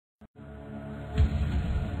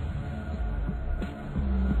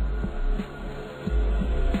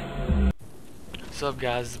What's up,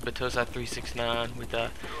 guys? It's Batosa369 with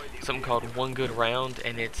something called One Good Round,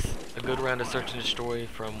 and it's a good round of search and destroy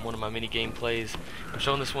from one of my mini gameplays. I'm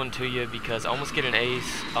showing this one to you because I almost get an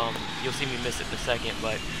ace. You'll see me miss it in a second,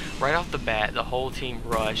 but right off the bat, the whole team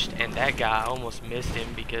rushed, and that guy almost missed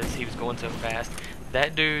him because he was going so fast.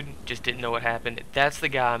 That dude just didn't know what happened. That's the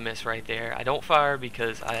guy I missed right there. I don't fire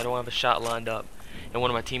because I don't have a shot lined up, and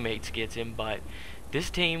one of my teammates gets him, but this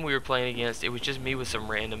team we were playing against, it was just me with some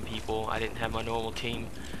random people. I didn't have my normal team.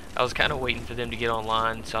 I was kind of waiting for them to get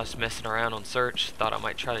online, so I was messing around on search, thought I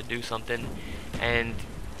might try to do something, and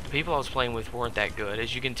the people I was playing with weren't that good.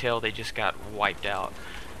 As you can tell, they just got wiped out.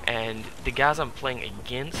 And the guys I'm playing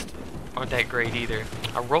against aren't that great either.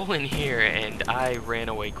 I roll in here and I ran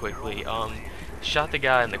away quickly. Shot the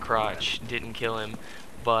guy in the crotch, didn't kill him,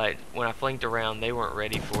 but when I flanked around, they weren't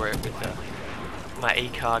ready for it with my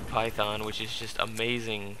ACOG Python, which is just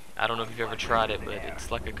amazing. I don't know if you've ever tried it, but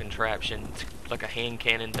it's like a contraption. It's like a hand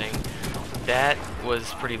cannon thing. That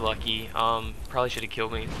was pretty lucky. Probably should have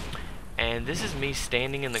killed me. And this is me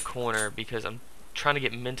standing in the corner because I'm trying to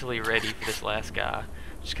get mentally ready for this last guy.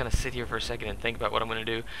 Just kind of sit here for a second and think about what I'm going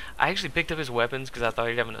to do. I actually picked up his weapons because I thought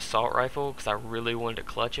he'd have an assault rifle because I really wanted to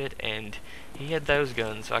clutch it, and he had those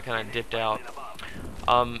guns, so I kind of dipped out.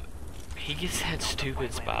 He gets that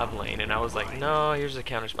stupid spy plane, and I was like, no, here's a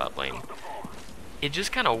counter spy plane. It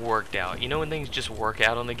just kind of worked out. You know when things just work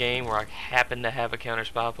out on the game, where I happen to have a counter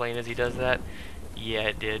spy plane as he does that? Yeah,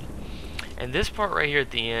 it did. And this part right here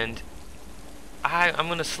at the end, I'm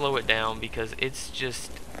going to slow it down because it's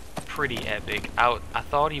just pretty epic. I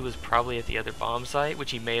thought he was probably at the other bomb site,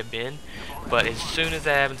 which he may have been, but as soon as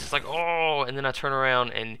that happens, it's like, oh, and then I turn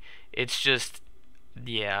around, and it's just,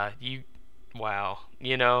 yeah, wow,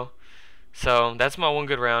 you know? So that's my one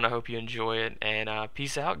good round. I hope you enjoy it, and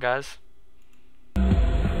peace out, guys.